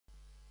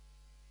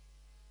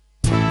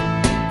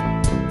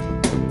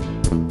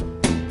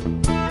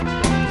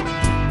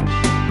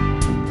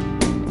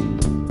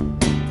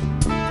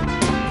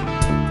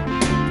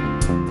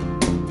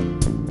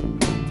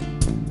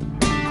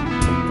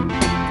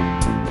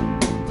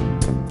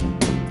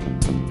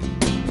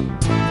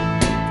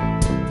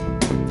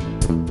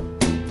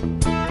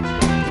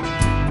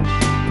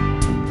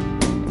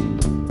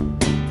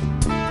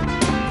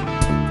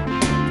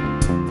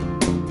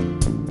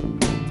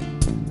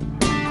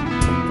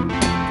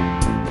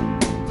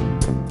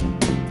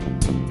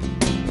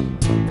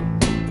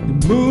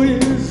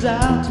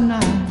out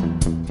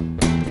tonight.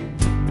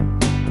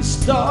 The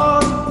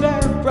stars are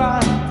very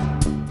bright,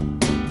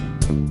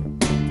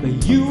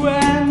 but you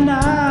and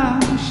I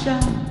will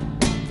shine,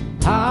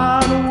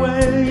 hide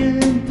away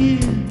in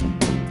here.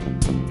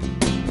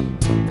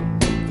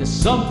 There's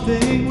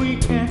something we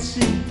can't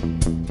see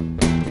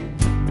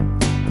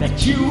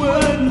that you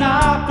would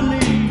not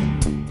believe.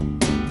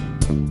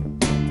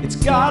 It's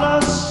got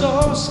us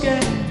so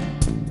scared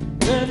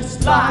that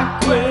it's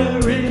like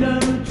we're in a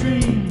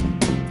dream.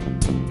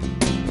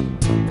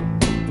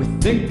 We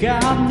think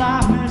our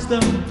nightmares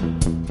done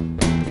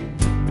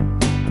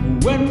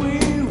when we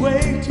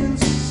wake till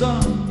the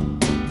sun,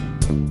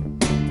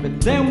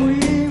 but then we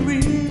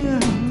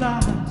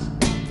realize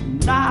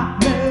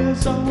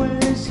nightmares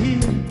always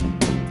here.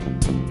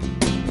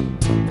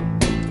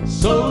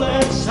 So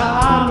let's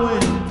hide away.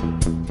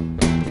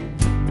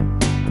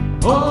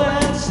 Oh,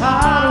 let's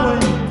hide away.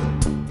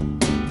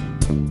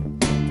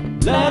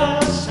 Let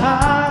us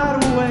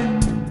hide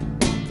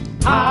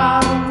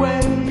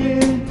away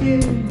in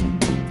here.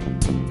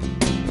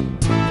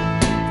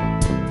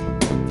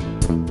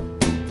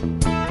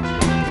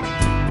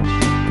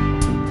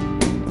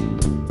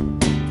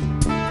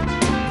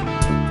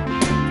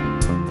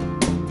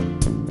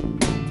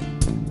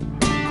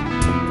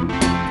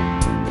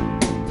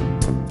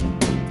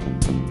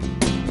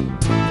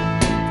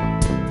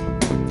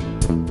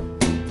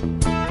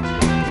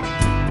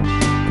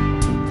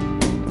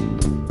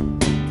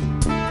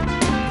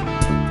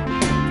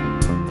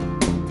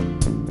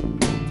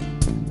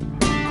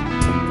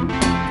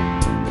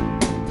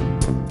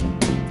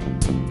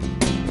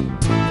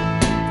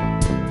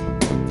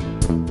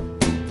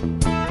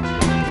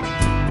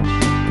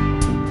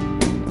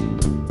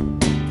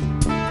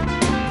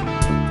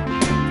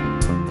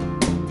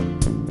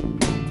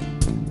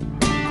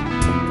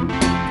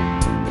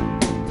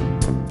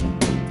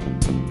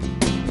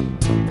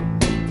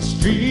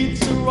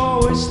 Streets are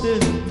always still,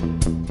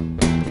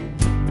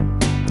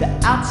 the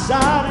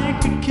outside it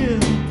could kill.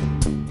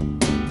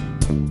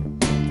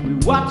 We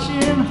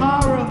watching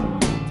horror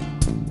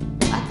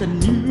like the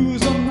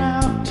news on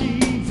our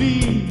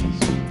TVs.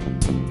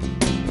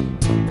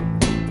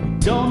 We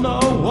don't know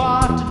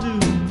what to do,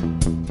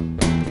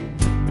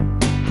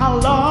 how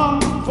long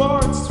before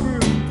it's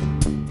through.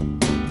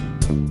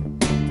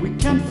 We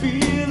can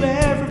feel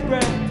every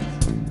breath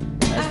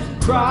as we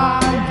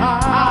cry,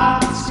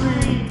 hide, and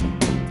scream.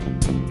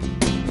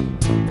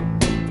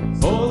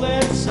 Oh,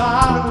 let's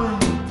hide away.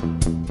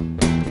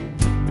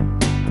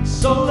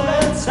 So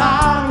let's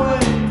hide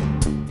away.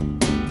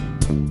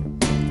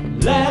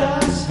 Let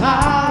us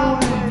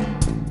hide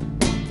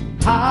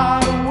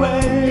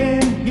away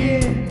in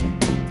here.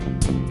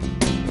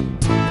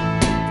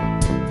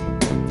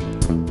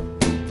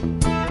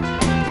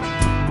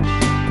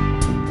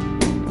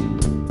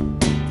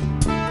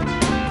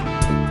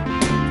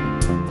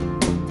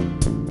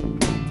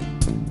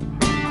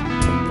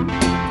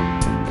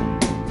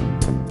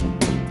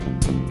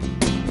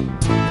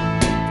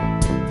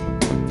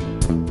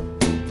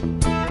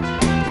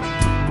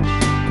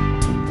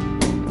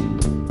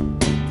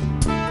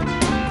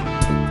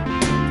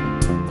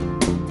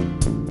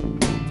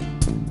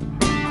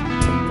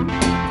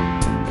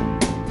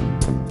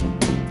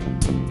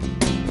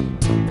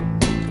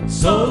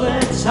 So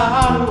let's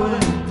hide away.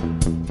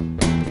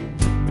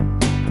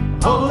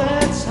 Oh,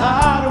 let's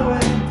hide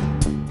away.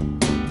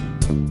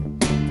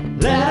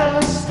 Let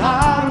us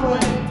hide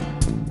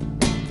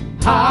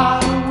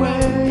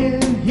away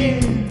in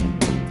here.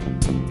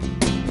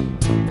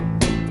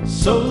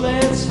 So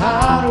let's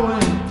hide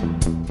away.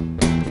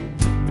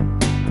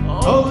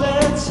 Oh,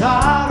 let's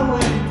hide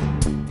away.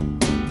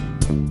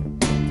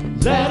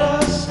 Let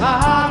us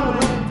hide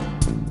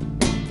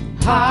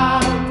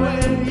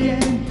away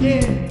in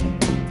here.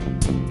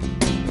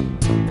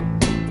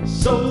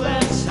 So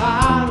let's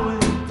hide away.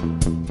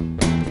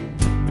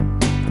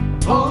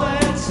 Oh,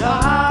 let's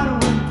hide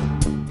away.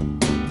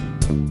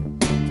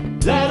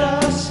 Let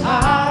us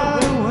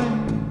hide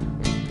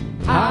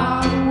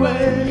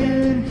away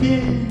in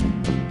here.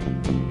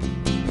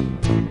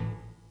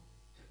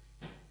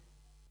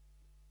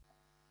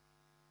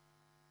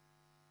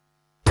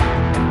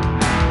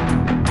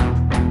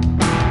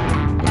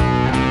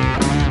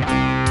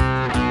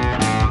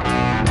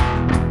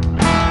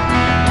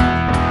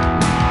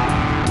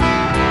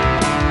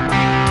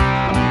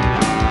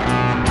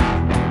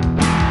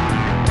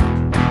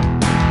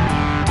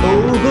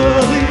 Over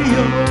the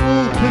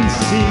open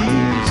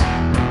seas,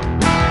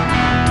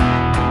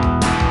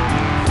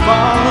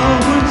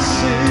 following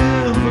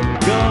silver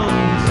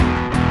guns,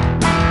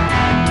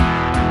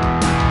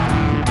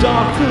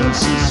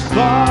 darkness is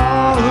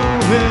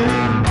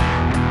following,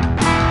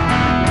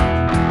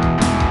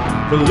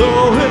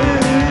 below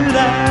it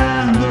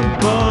and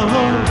above,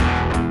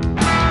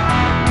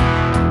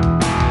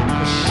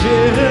 a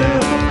ship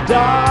of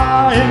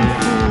dying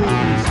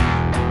fools,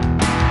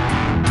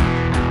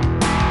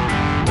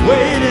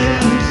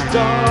 waiting as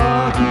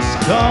darkness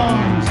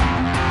comes,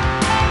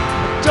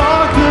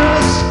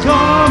 darkness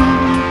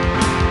comes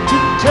to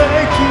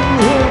take you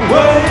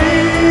away.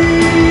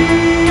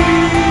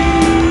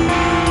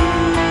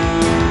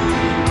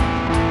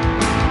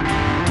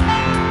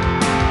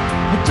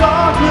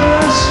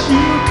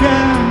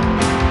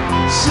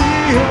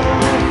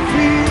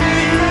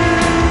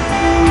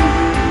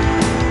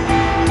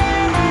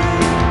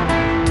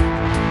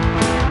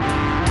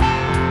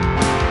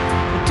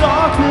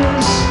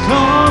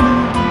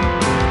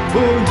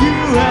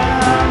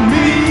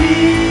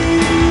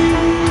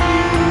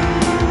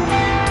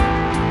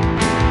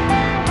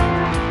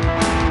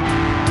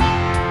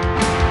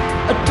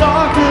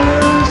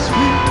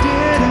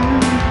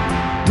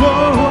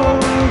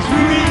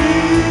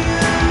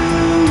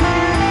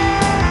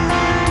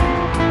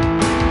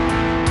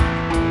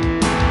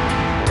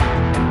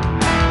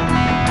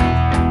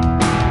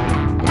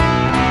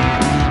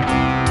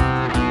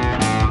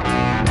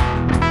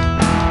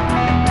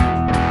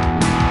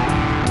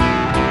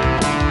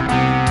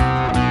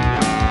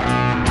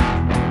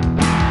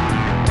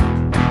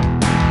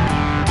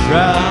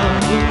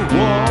 traveler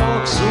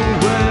walks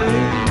away,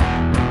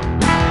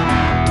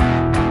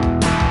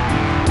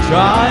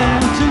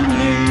 trying to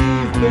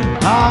leave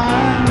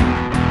behind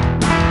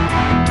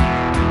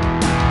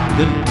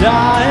the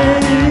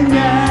dying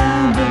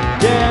and the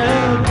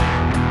dead.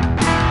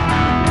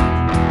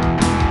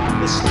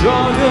 They're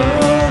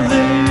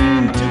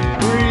struggling to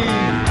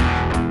breathe.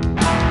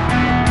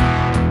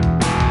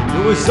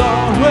 It was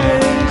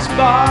always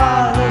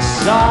by the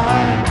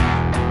side.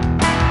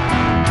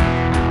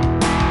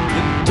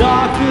 The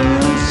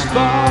darkness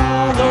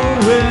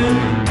following,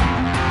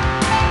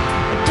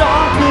 the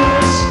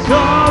darkness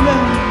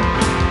coming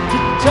to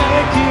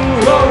take you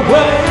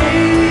away.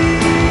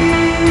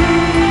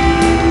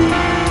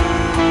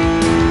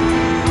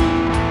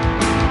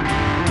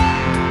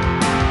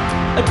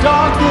 A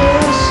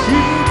darkness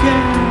you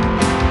can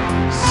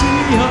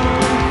see or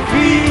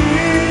feel.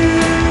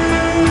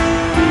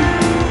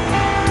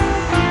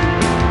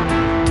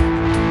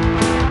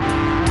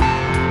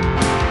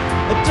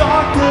 A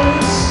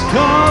darkness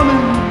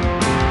coming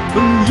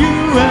from you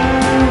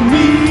and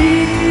me.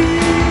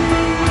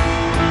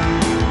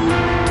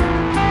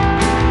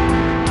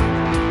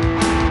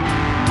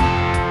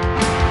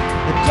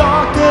 A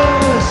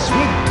darkness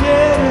we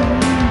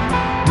didn't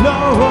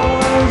know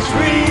was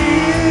real.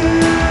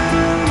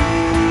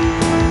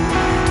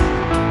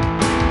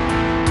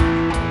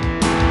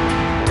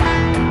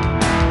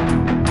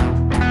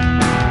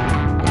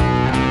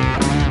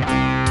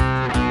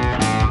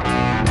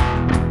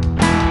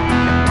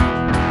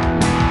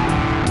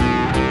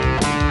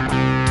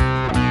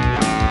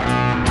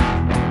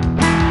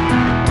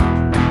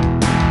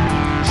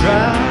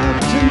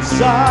 Trapped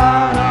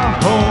inside our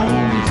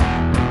homes,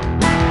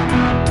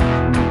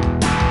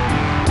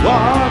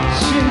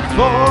 watching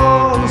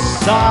for the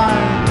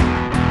sign,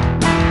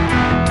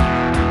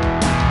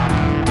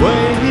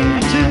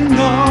 waiting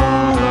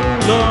all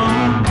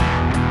alone,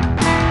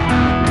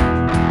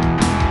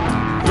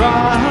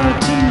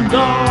 frightened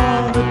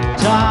all the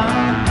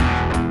time.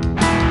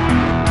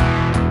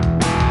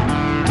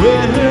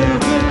 Where the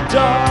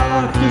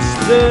darkness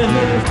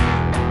lives,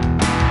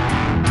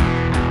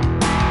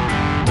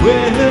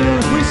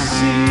 where we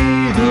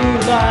see the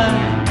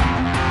light.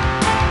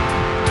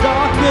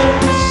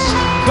 Darkness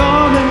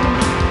coming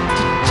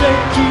to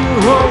take you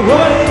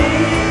away.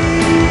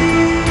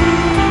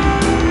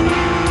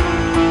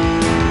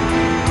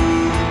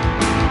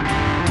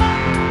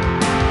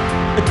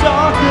 A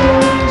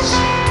darkness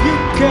you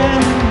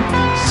can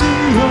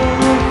see or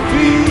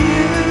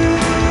feel.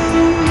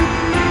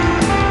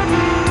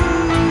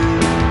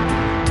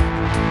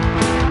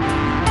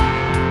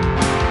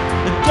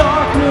 A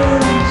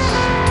darkness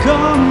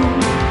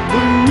coming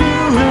from you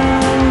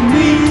and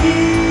me.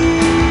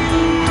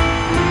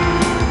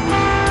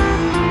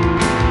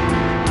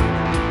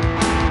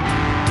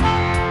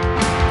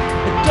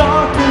 A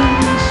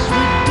darkness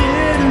we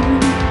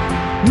didn't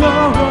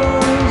know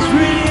was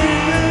real.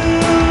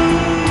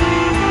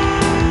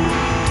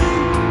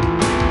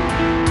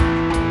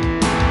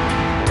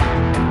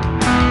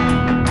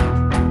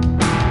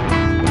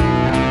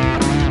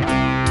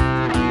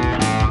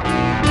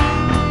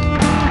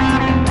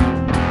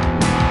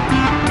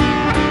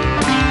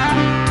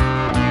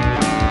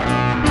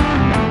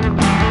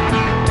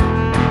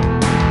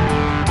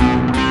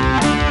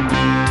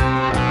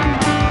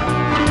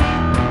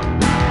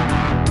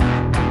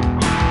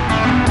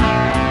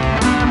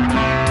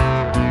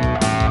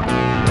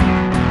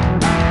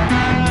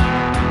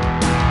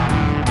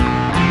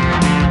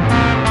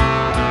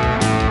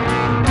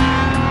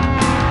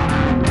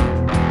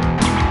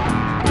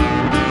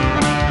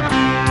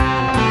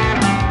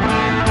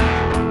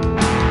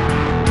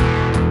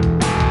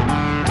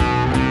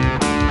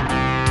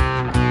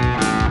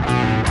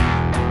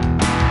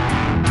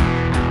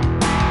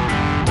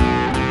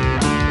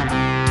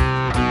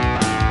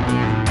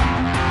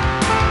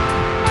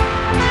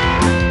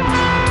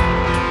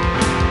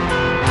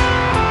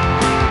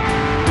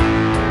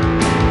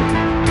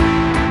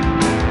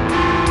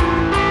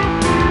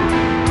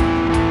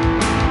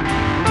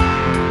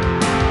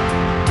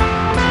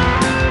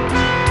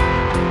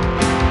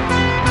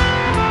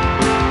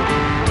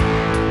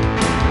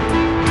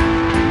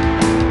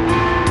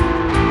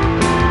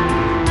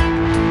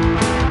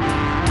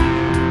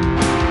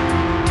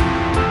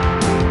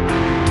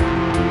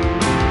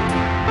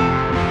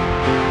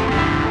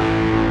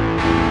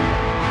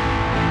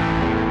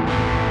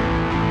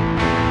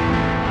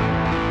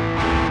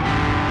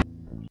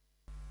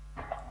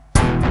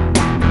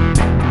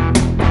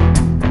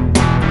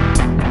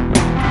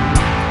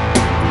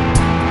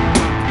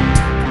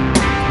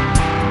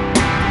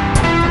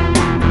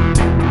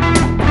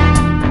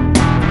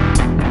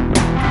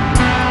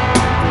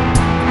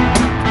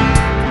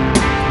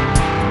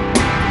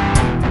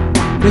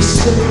 They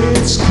say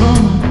it's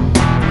coming,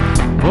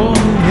 on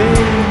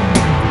ahead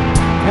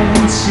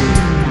and see.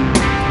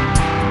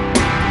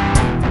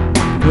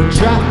 We're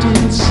trapped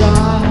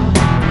inside,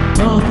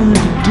 nothing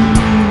to do,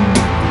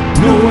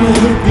 nowhere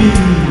to be.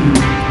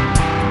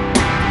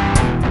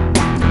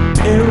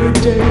 Every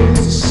day's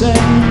the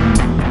same,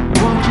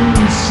 watching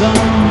the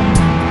sun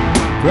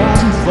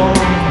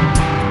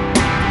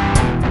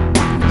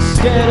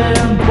dead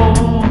and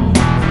born,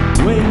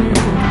 waiting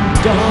for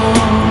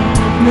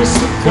darkness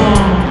to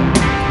come.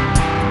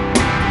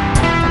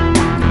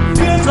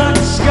 Feels like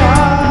the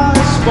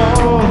sky's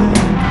falling,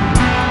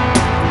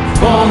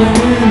 falling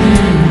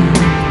in.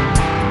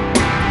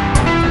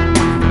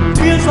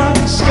 Feels like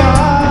the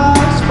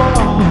sky's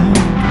falling,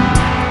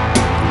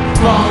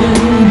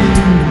 falling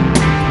in.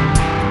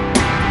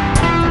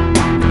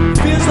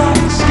 Feels like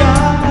the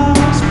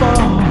sky's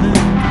falling,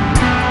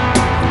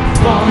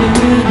 falling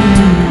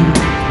in,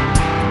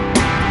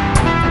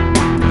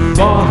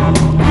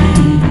 falling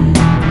in.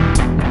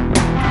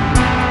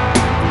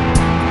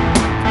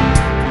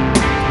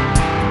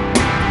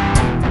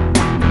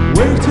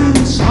 Wait till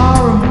this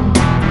horror,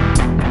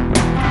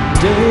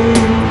 day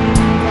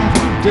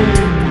after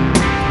day.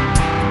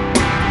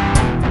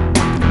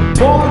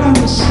 Born in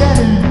the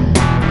setting,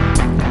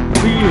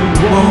 fear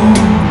won't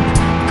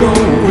go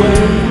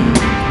away.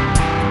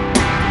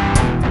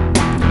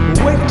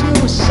 Wait till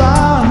the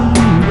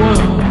silent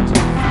world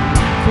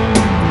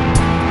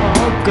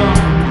all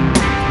gone.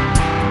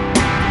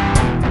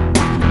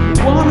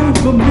 One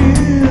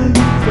familiar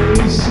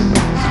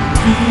faces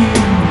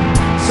feel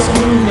so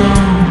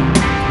alone.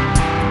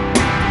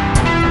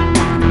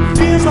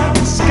 Feels like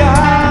the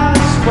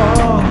sky's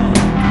falling,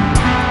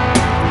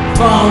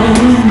 falling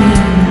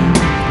in.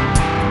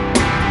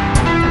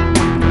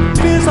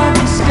 Feels like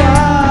the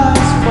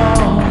sky's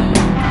falling,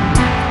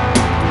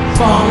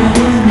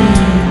 falling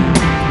in.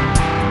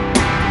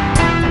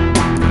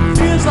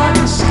 Feels like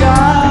the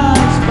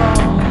sky's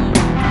falling,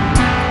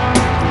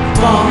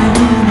 falling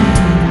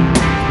in,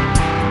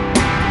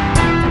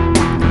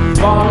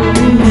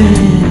 falling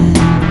in.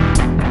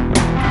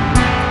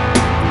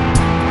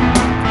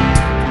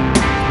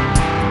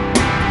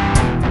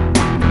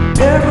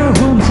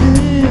 Everyone's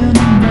in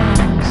a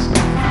mask,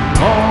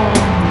 all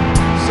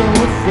so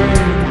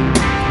afraid.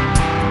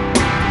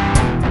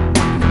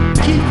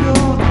 Keep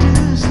your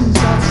distance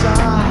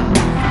outside,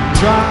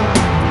 try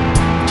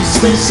to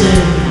stay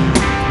safe.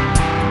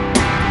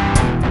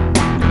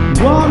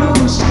 Wanna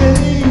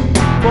escape,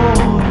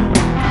 boy,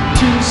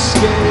 too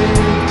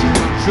scared to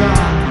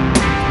try.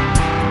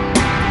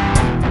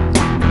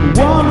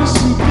 Wanna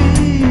see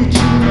beach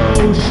and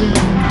ocean,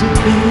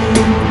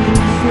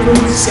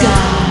 different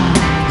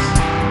skies.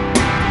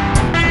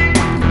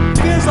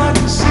 Feels like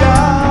the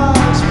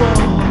sky's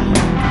falling,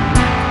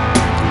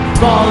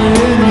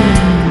 falling in.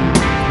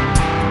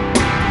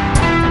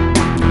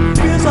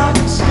 Feels like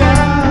the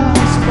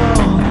sky's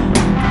falling,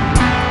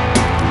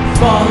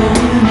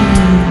 falling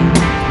in.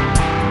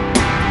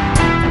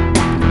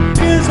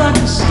 Feels like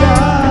the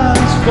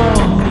sky's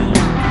falling,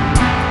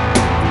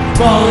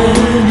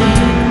 falling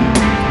in,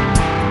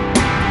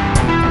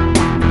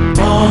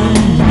 falling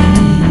in.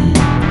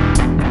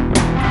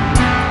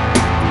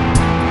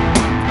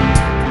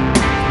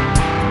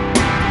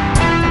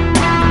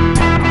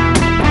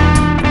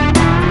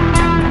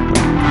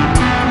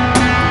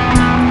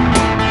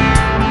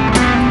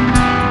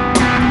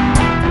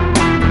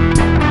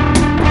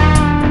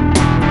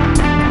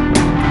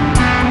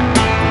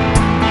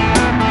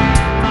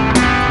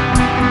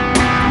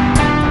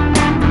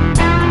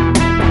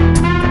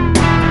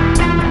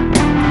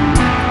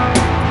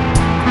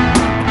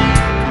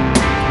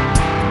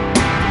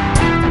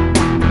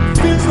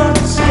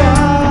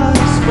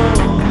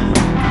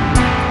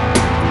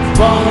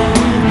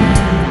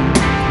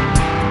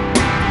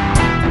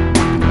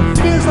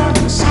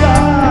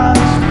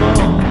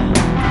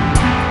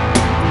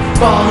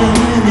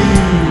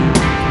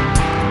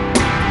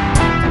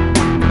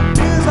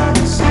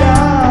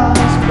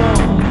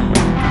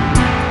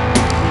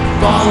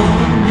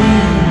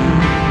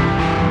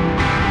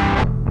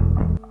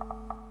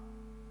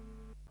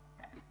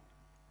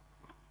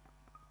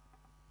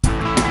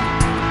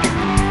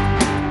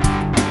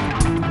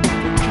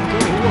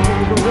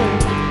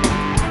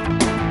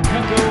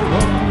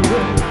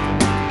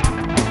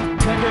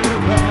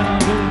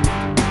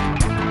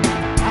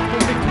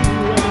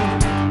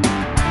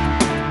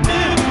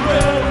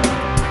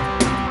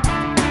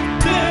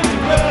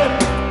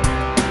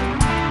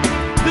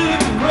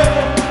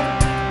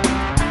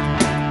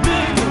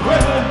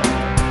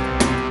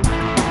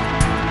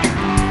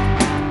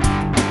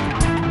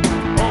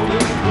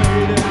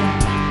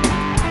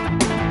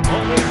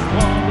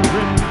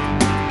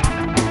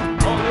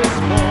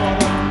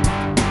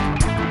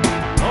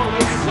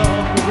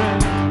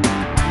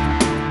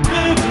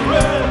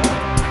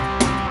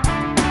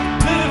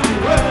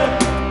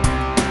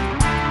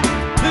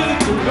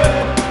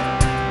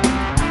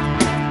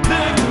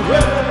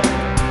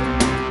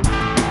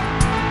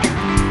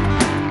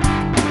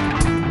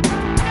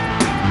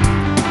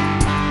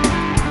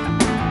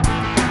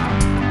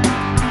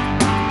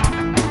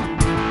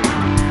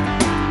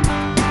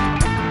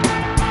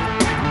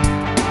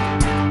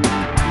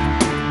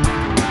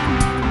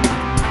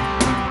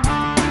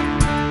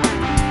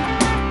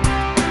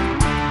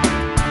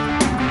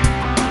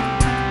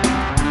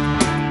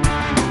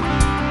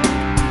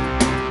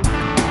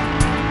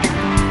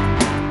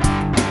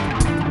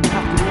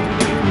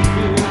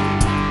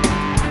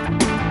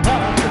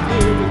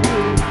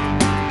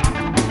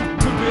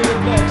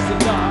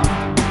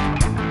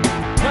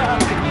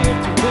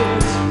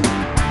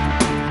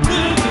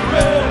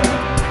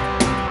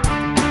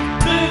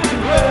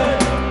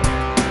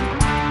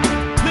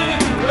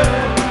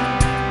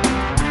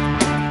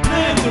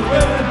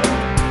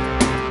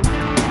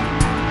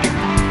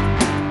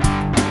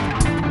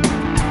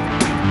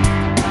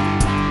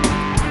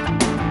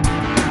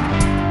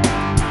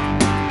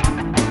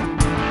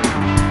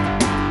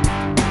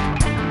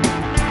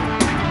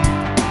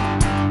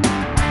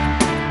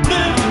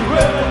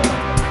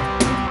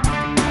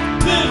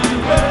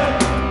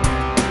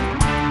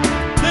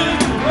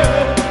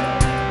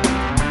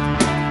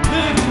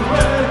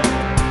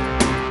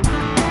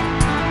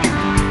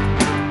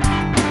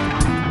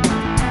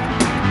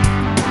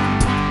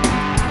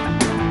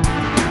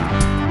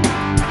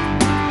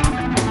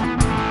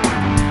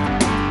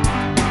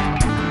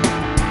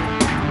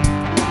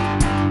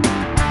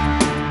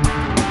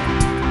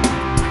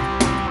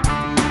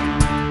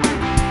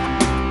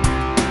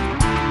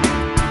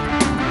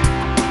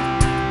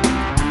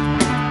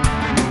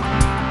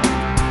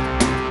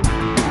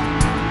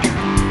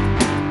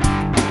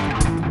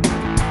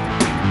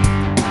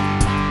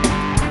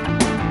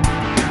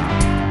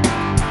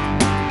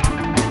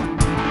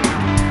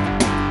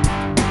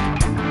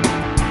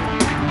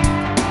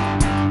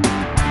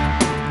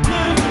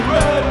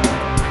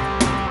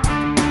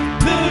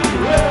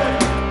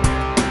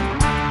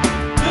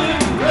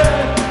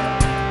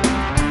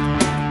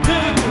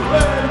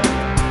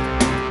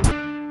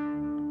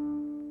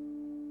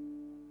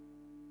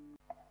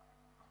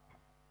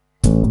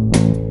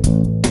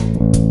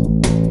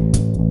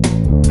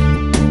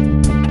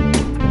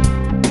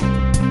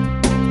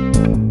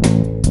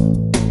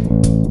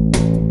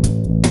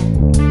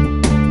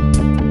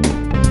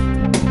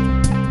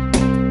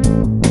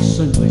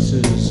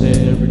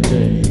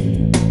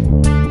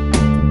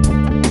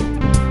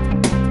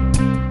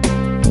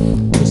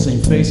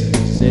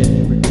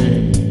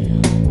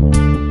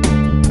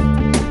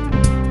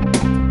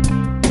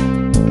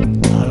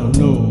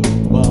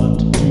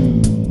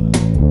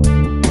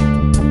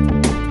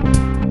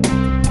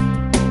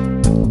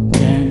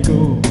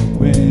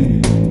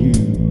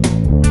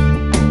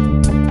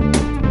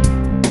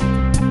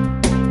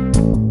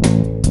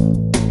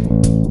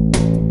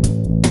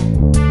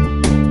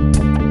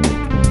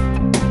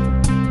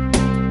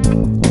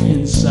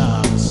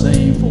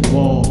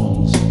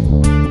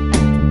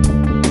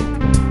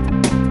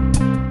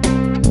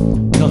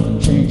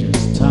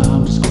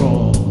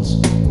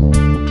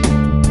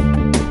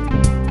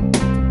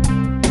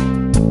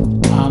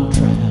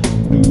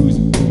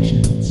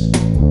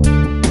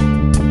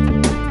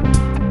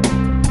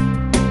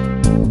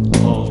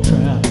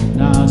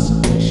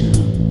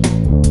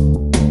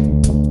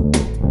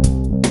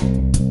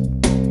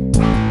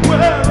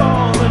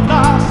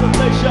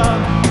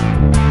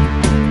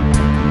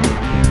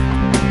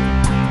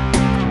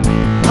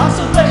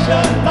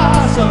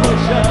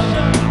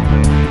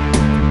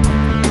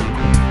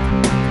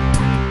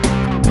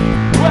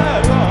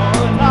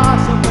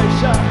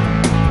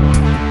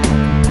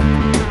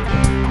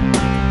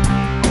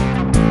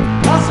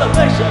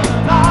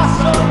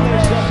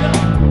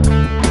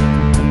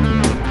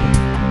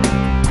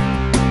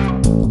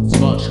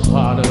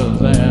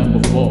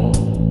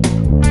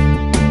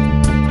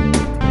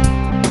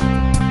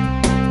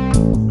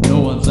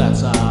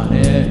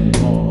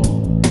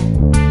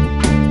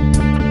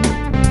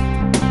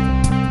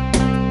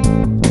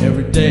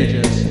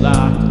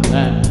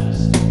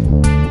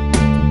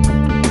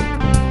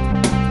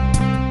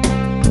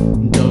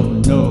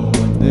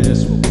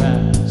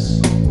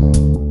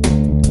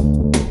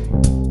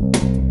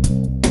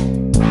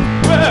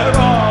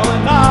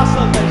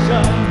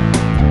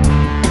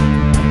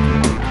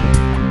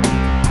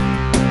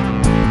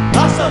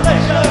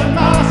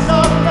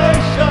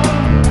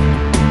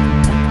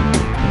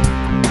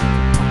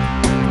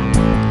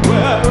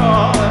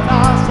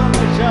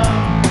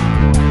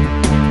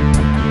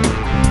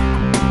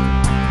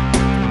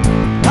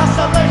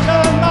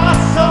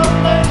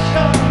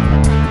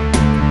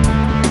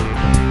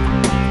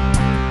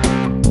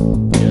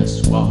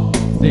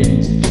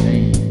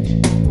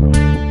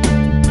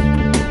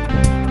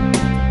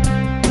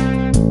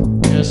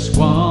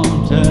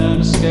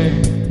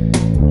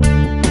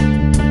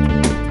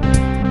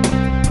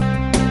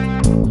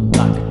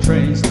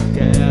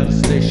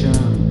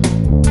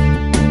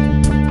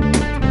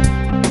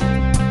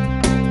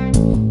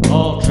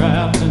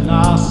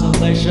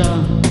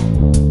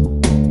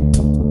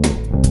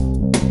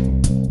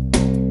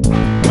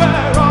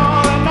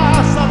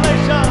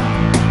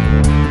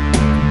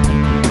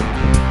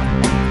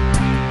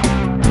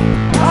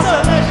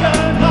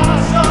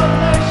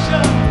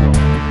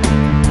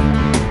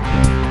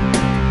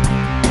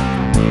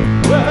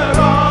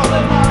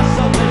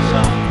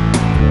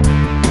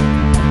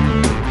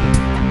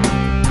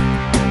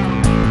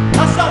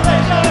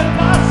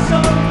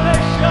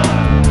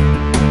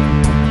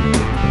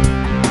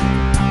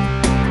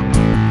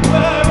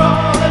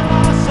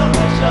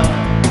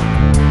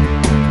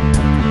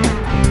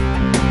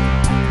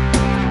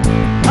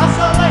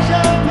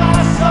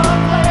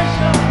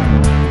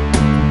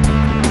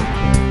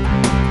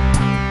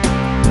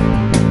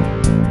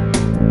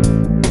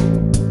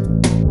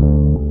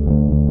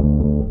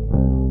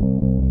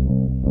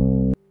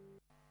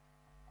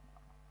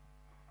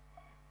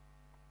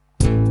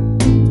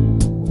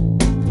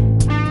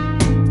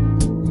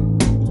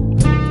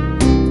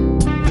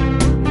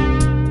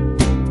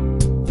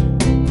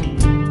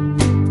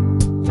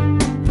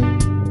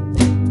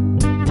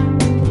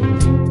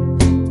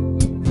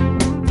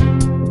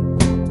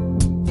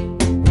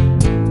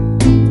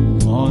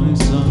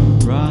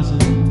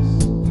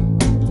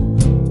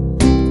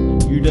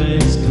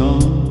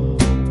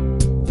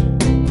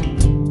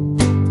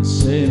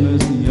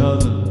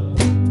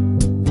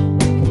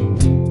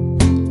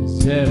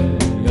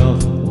 every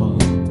other one.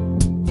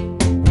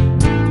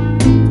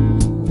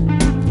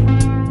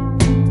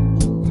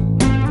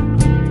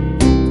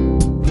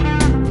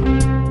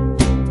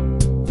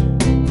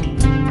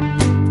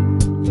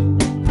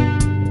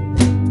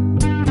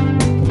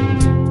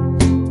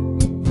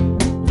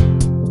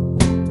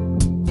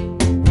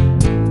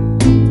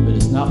 But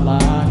it's not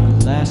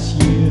like last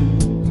year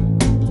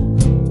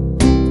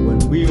when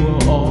we were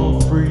all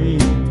free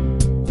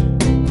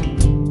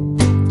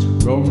to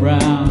roam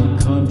around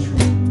the country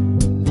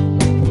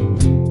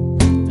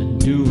and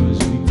do as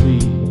we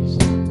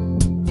pleased.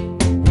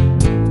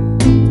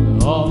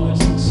 We're all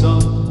missing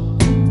something,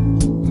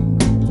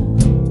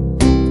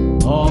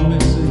 all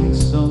missing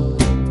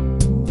something,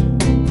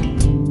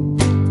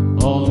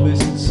 all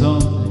missing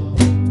something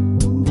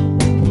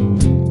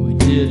we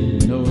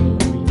didn't know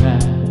that we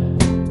had.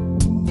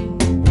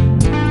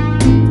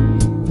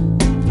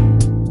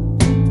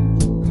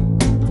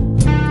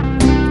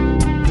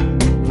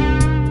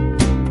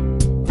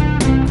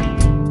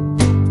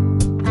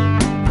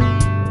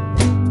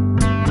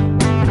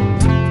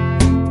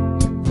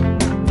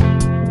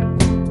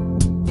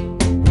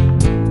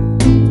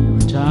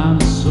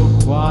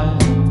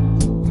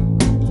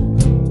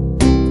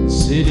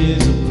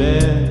 Cities are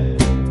bare,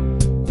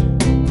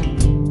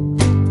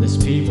 there's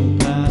people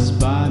pass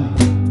by me,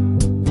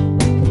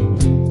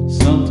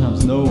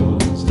 sometimes no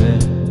one's there.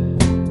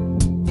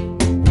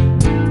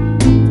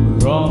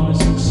 We're all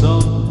missing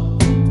something,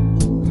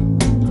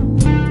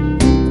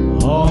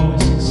 all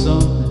missing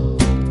something,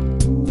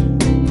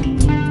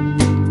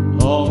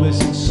 all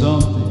missing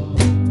something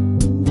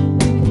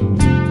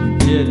we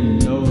didn't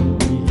know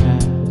that we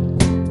had.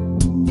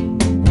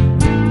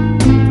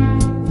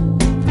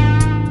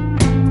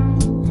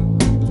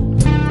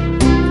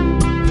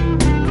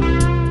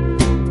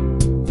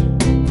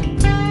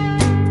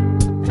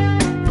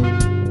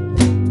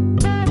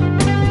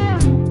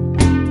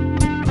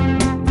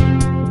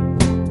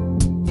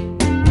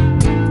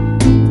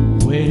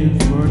 Waiting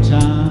for a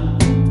time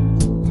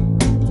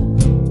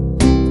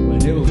when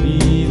it will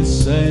be the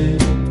same,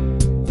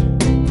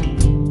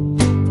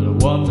 but I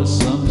wonder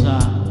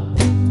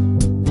sometimes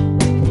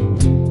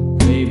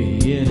maybe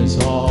it has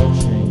all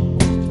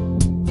changed.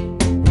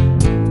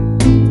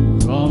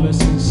 We're all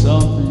missing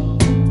something,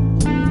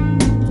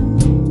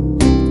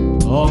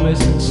 all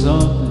missing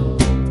something,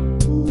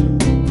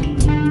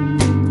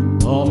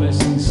 all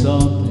missing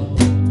something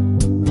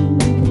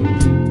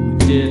we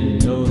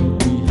didn't know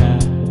that we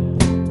had.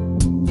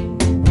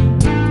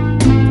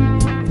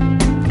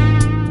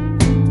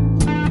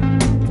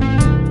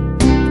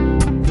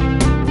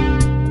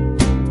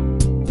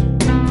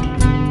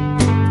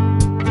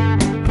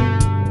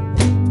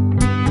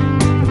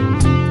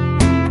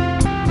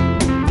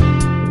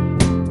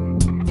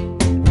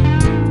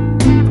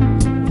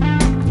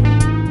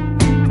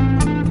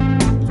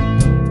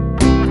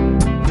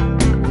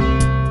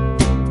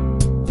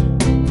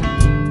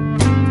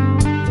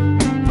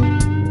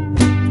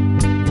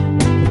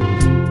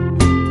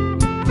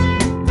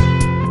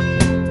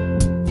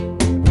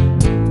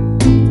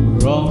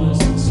 We're all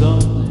missing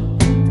something,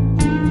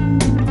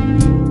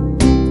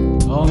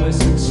 all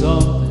missing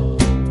something,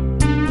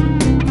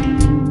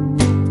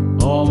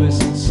 all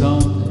missing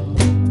something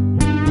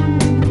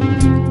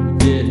we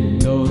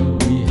didn't know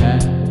that we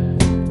had.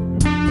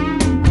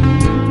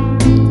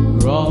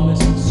 We're all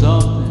missing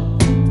something,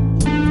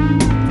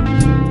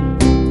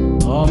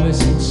 all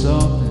missing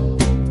something,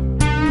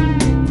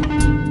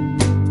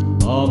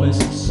 all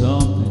missing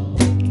something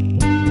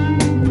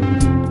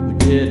we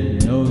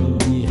didn't know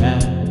that we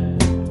had.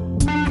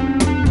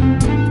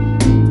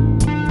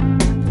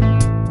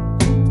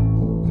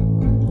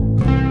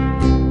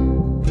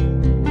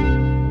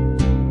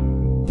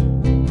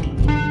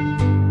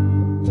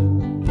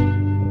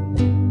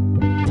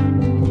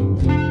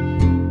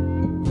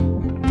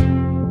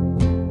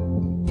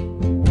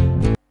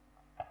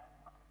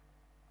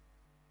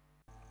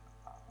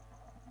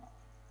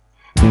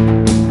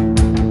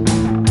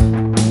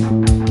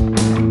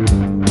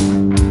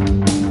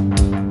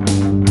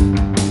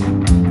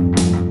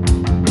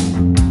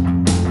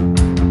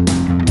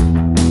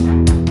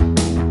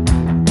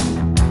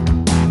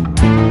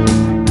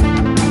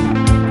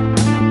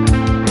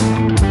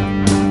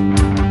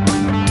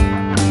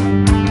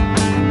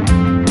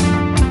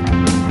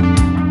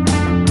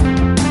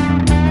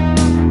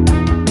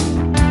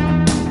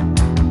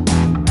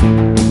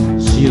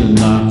 See the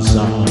night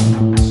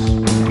silence,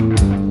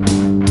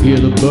 hear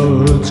the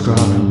birds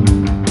cry,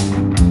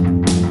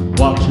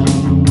 watching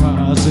them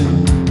rising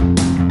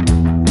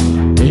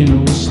in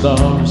a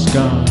starry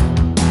sky.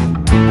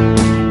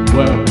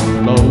 We're all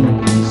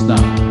alone this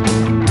night,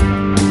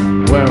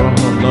 we're all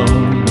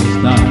alone this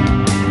night,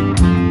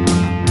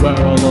 we're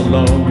all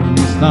alone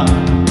this night,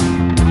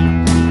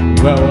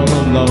 we're all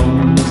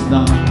alone this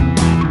night.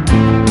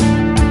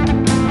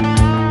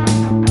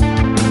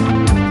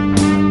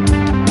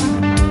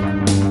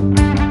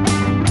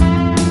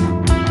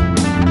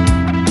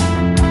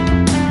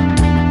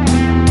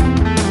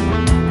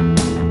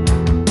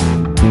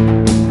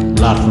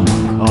 Light from my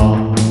car,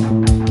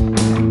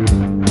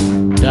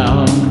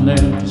 down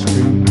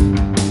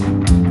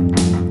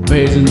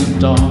gaze in the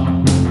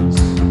darkness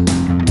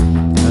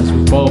as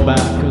we fall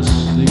back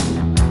asleep.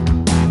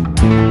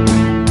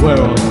 We're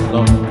all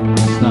alone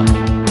this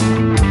night.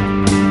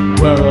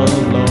 We're all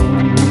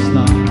alone this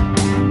night.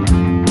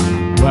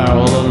 We're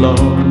all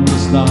alone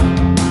this night.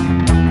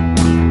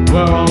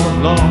 We're all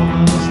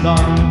alone this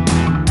night.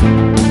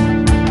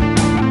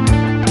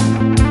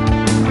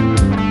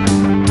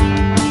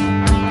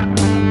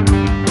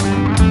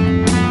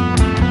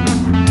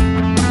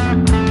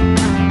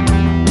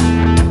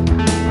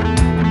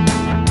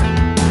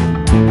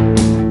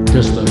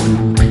 Just a few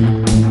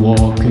people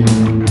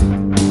walking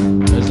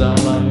as I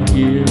lie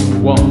here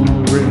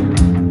wondering,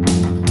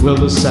 will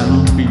the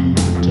sound be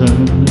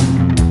returning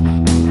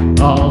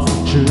of the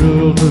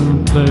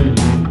children playing?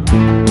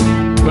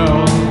 We're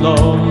all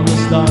alone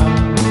this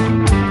night.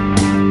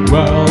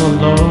 We're all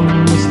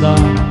alone this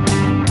night.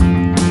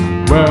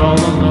 We're all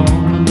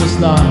alone this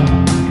night.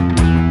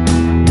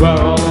 We're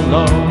all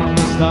alone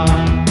this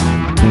night.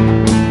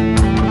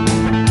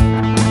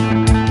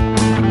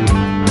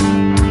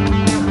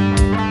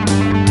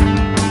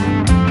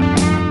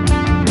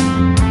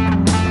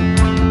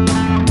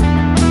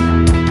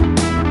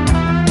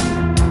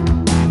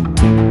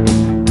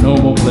 No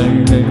more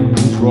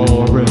planes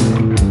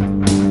roaring,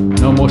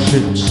 no more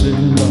ships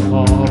in the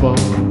harbor,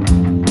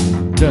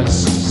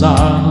 just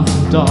silence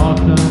and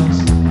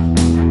darkness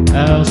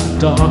as the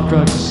dark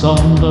drags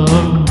asunder.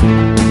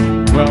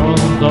 We're all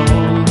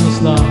alone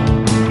this night.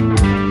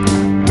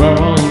 We're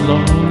all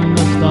alone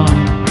this night.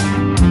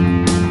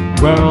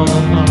 We're all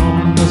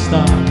alone this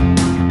night.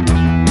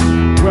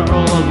 We're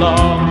all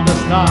alone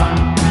this night.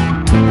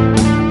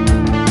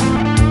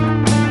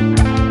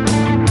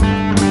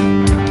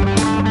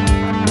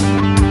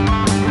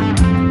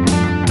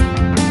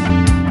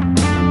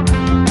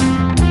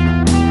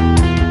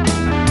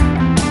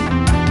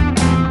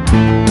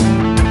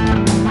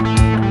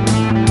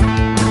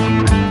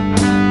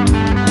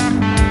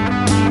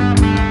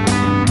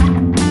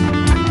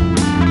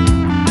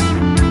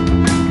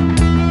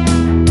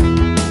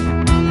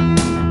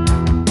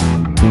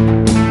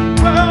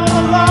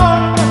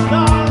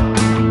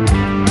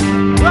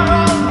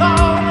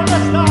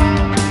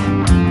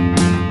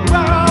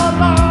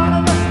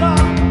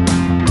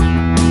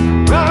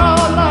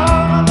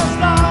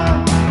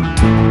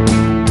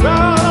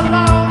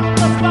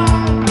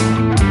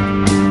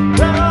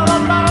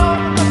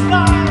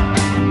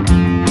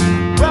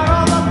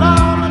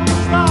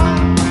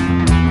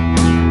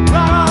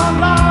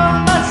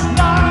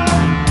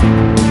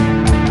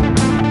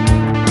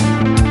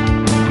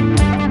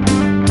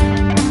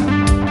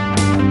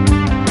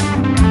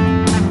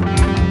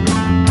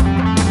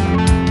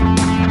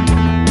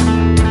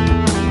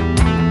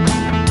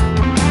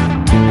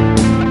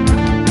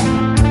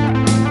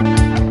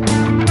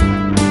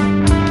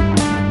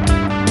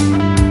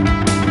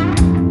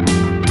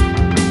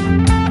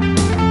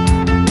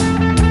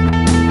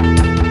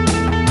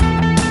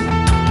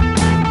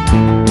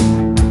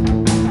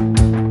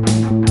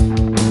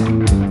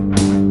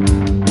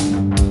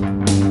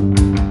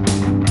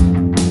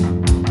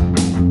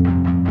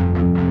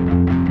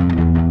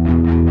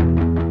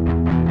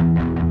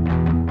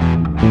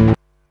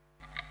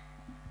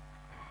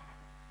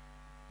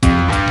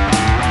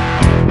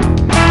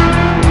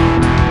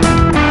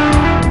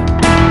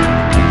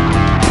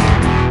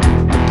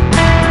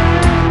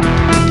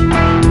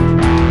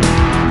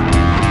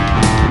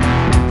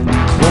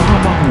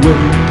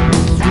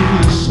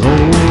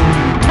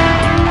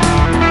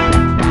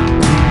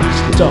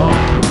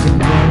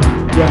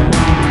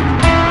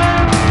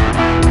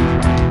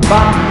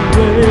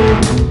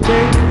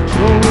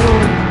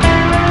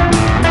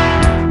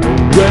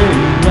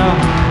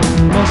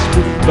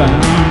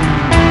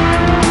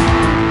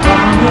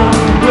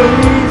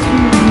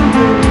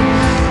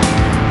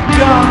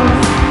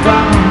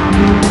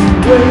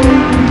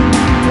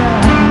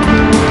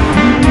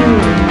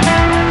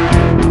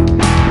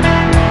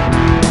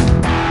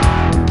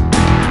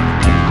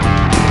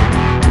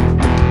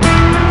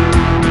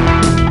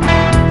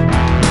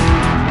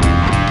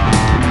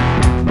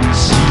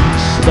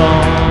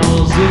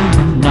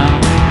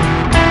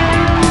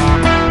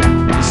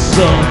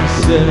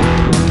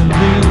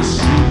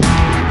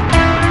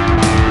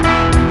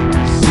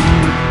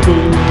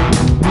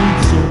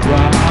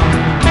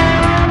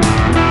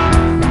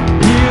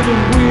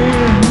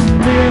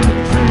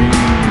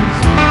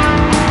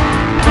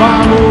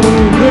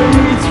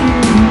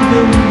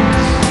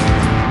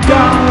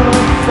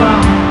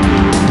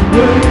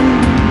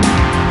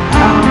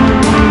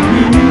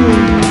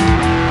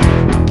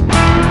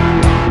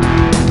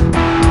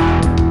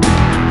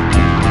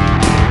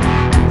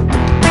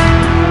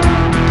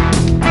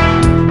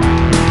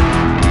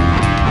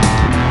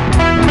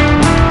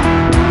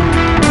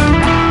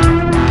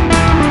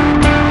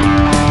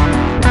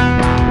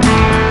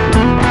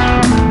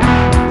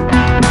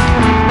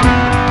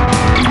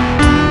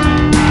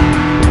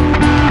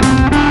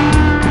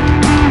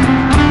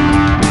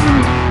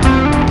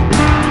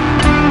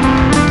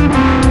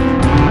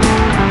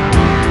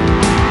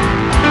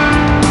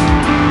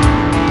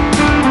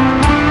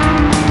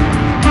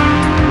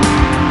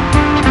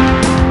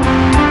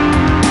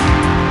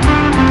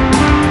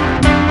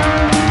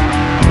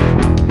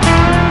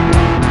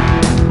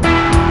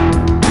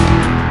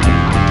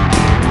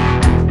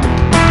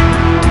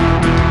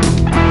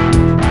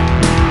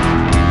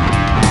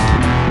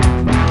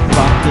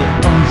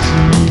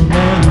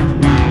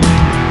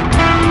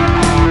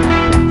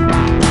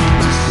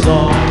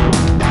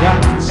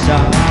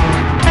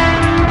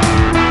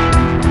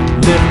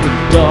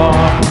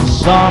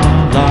 on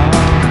a line.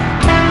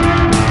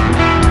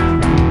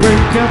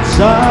 Break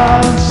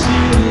outside and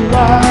see the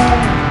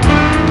light.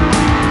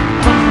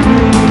 I'm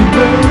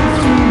moving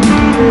through the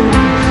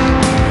days.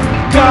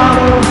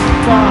 Gotta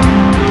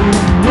find a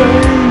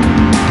way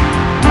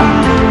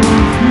out of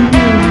here.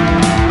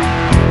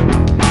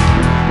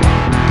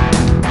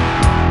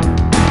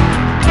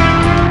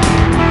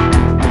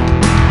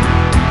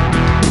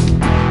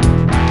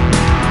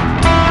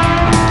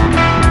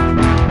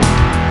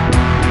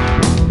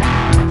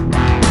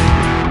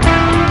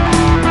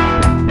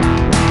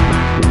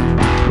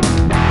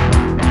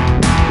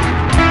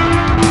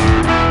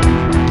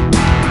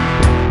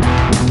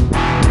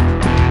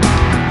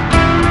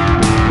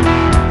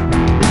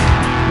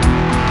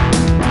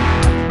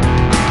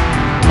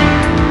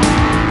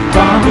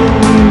 Find a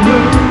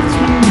way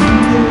through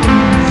the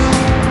days.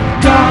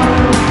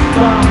 Gotta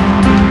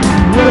find a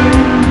way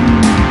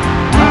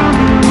out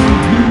of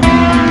here.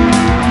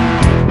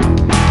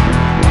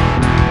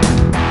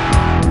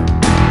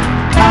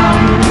 Out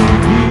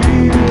of here.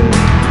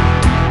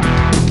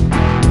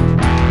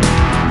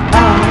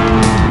 Out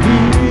of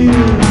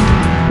here.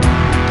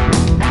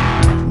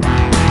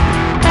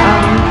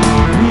 Out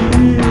of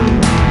here.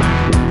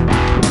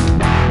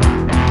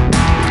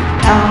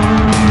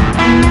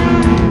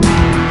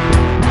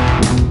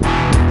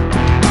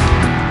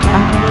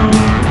 Out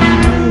of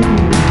here.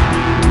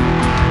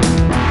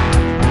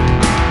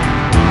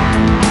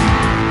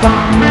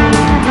 Find a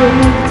way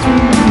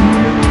through the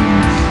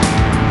days.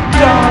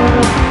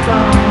 Gotta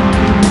find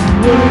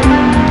a way.